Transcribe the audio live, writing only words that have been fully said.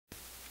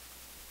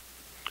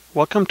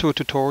Welcome to a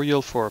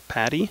tutorial for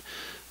Paddy.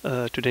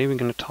 Today we're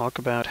going to talk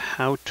about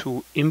how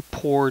to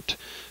import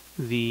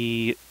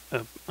the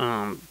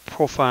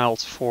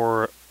profiles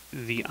for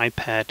the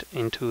iPad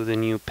into the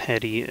new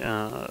Paddy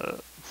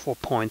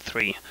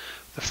 4.3.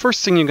 The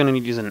first thing you're going to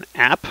need is an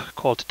app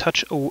called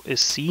Touch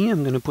OSC.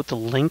 I'm going to put the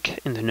link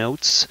in the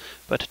notes,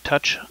 but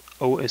Touch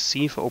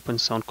OSC for Open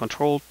Sound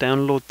Control.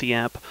 Download the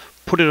app,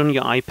 put it on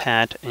your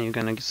iPad, and you're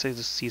going to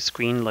see a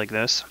screen like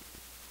this.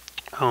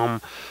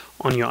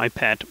 On your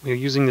iPad. We're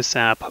using this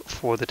app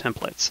for the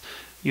templates.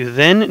 You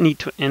then need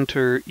to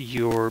enter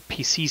your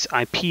PC's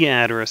IP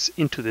address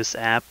into this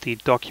app. The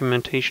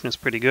documentation is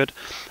pretty good.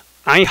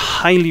 I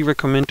highly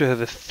recommend to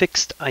have a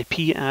fixed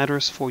IP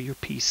address for your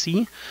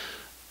PC.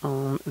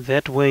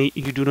 That way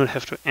you do not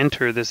have to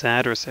enter this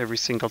address every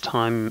single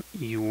time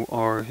you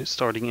are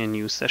starting a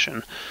new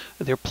session.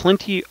 There are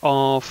plenty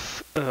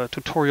of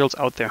tutorials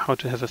out there how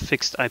to have a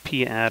fixed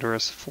IP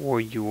address for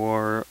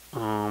your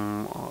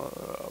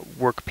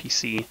work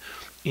PC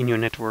in your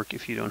network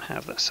if you don't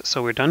have this.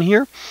 So we're done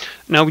here.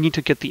 Now we need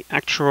to get the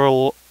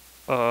actual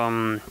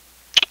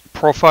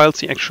profiles,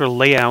 the actual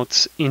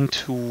layouts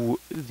into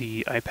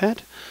the iPad.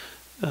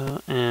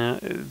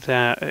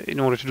 In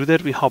order to do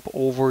that, we hop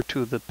over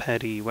to the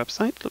Paddy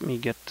website. Let me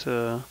get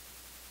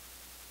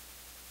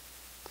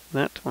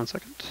that, 1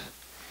 second.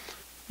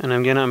 And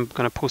again, I'm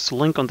going to post a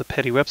link on the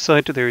Paddy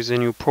website. There is a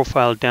new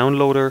profile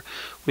downloader.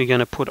 We're going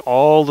to put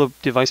all the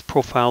device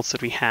profiles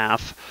that we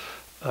have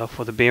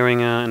for the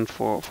Behringer and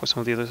for some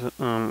of the other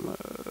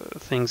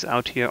things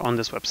out here on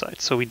this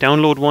website. So we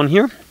download one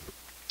here.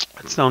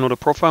 Let's download a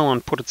profile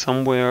and put it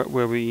somewhere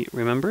where we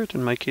remember it.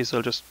 In my case,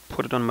 I'll just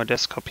put it on my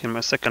desktop here on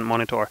my second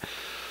monitor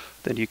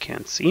that you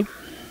can't see.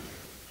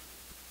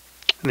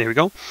 There we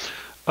go.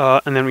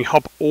 And then we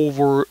hop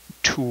over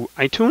to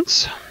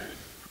iTunes.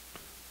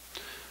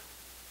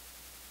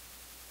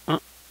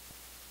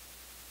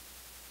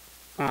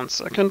 One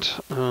second.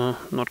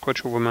 Not quite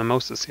sure where my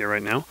mouse is here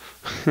right now.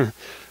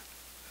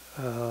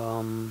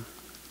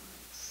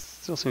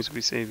 Still seems to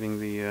be saving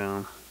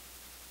the...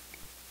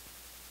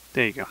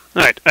 There you go.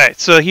 All right.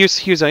 So here's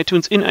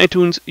iTunes. In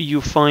iTunes,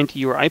 you find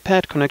your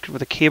iPad connected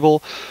with a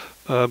cable.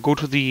 Go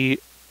to the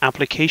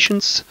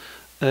applications.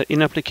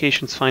 In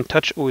applications, find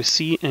Touch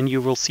OSC, and you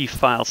will see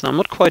files. Now, I'm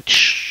not quite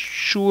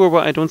sure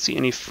why I don't see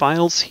any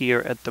files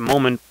here at the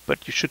moment,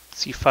 but you should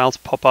see files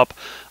pop up.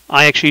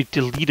 I actually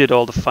deleted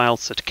all the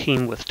files that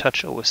came with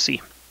Touch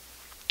OSC.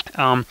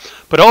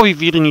 But all we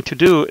really need to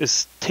do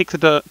is take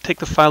the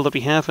file that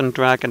we have and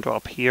drag and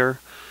drop here.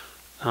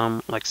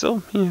 Like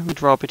so. Yeah, we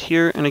drop it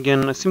here, and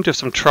again, I seem to have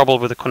some trouble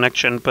with the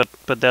connection, but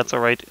that's all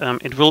right.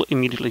 It will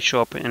immediately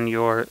show up in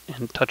your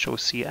Touch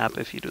OSC app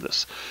if you do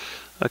this.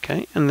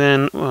 Okay, and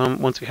then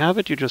once you have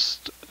it, you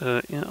just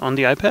on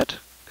the iPad,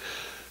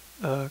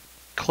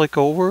 click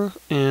over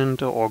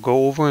and or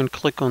go over and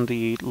click on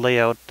the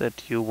layout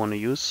that you want to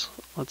use.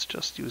 Let's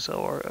just use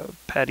our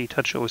Paddy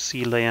Touch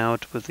OSC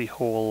layout with the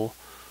whole.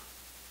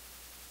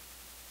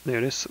 There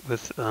it is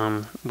with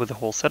the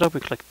whole setup.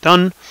 We click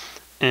done.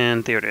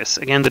 And there it is.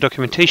 Again, the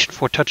documentation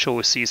for Touch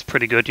OSC is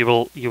pretty good. You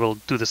will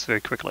do this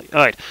very quickly. All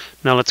right,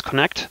 now let's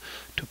connect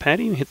to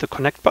Paddy. Hit the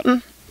connect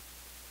button.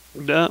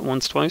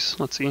 Once, twice.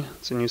 Let's see.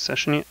 It's a new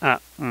session here.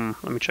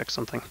 Let me check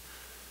something.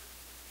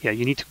 Yeah,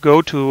 you need to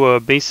go to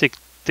basic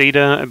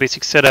data,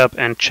 basic setup,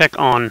 and check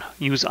on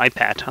use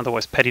iPad.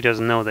 Otherwise, Paddy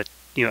doesn't know that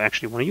you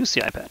actually want to use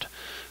the iPad.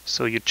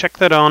 So you check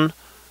that on.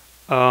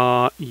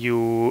 There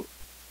you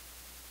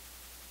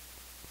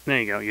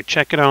go. You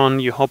check it on.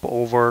 You hop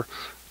over.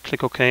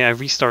 Click OK. I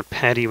restart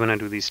Paddy when I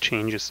do these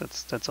changes.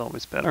 That's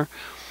always better.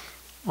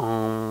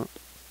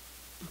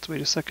 Let's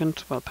wait a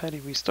second while Paddy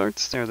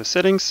restarts. There are the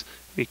settings.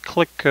 We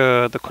click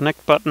the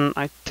connect button.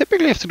 I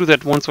typically have to do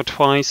that once or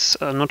twice.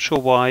 Not sure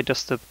why.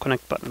 Does the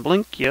connect button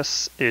blink?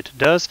 Yes, it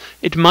does.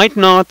 It might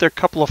not. There are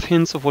a couple of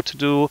hints of what to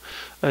do.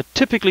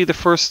 Typically, the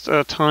first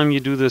time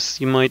you do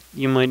this, you might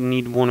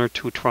need 1 or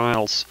 2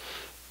 trials.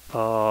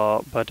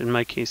 But in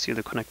my case here,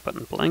 the connect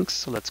button blinks.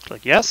 So let's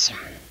click yes.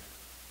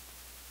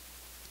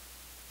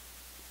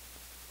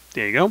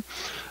 There you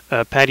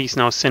go. Paddy's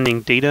now sending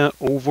data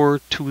over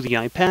to the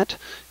iPad,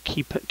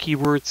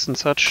 keywords and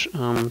such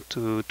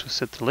to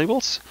set the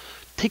labels.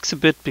 Takes a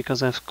bit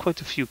because I have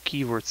quite a few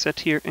keywords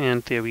set here,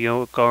 and there we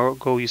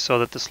go. You saw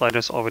that the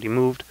sliders already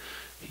moved.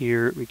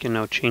 Here we can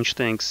now change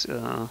things.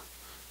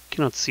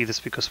 Cannot see this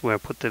because where I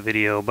put the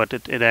video, but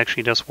it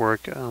actually does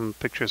work.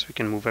 Pictures, we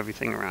can move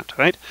everything around,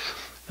 right?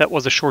 That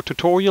was a short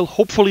tutorial.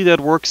 Hopefully that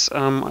works.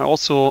 I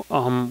also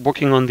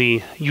working on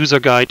the user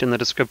guide in the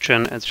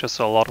description. It's just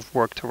a lot of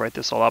work to write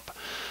this all up.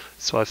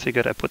 So I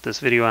figured I put this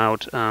video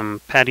out.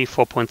 Paddy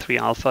 4.3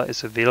 Alpha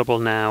is available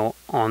now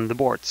on the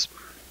boards.